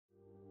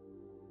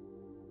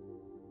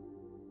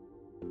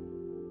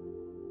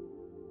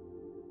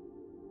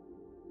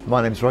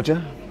My name's Roger.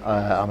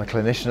 I'm a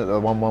clinician at the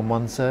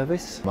 111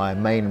 service. My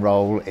main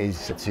role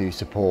is to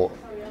support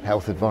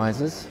health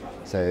advisors.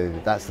 So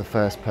that's the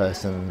first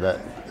person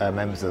that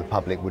members of the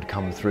public would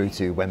come through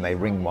to when they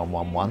ring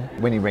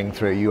 111. When you ring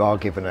through, you are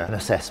given an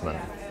assessment.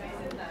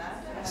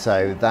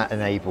 So that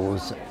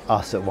enables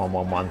us at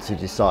 111 to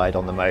decide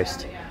on the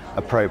most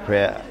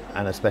appropriate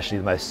and especially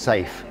the most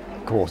safe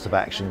course of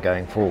action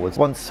going forward.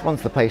 Once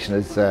the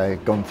patient has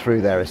gone through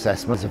their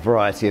assessment, there's a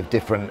variety of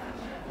different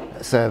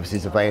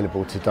services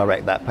available to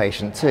direct that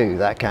patient to.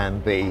 That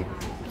can be,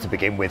 to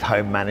begin with,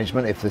 home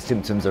management if the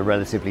symptoms are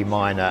relatively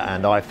minor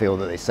and I feel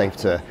that it's safe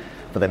for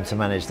them to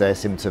manage their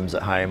symptoms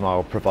at home.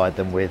 I'll provide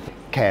them with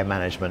care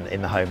management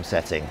in the home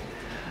setting.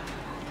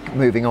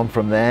 Moving on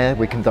from there,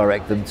 we can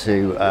direct them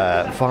to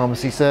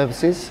pharmacy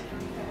services.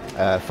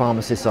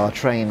 Pharmacists are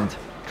trained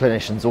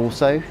clinicians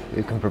also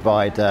who can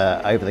provide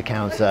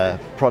over-the-counter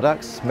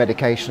products,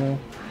 medication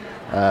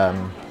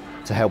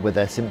to help with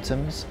their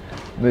symptoms.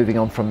 Moving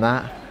on from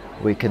that,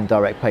 we can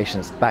direct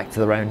patients back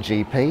to their own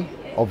GP.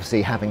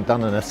 Obviously, having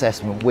done an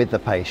assessment with the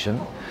patient,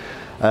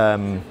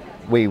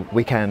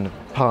 we can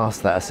pass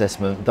that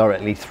assessment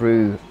directly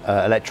through,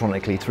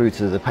 electronically through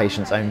to the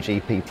patient's own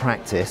GP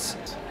practice.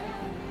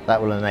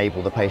 That will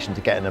enable the patient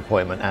to get an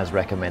appointment as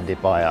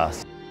recommended by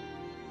us.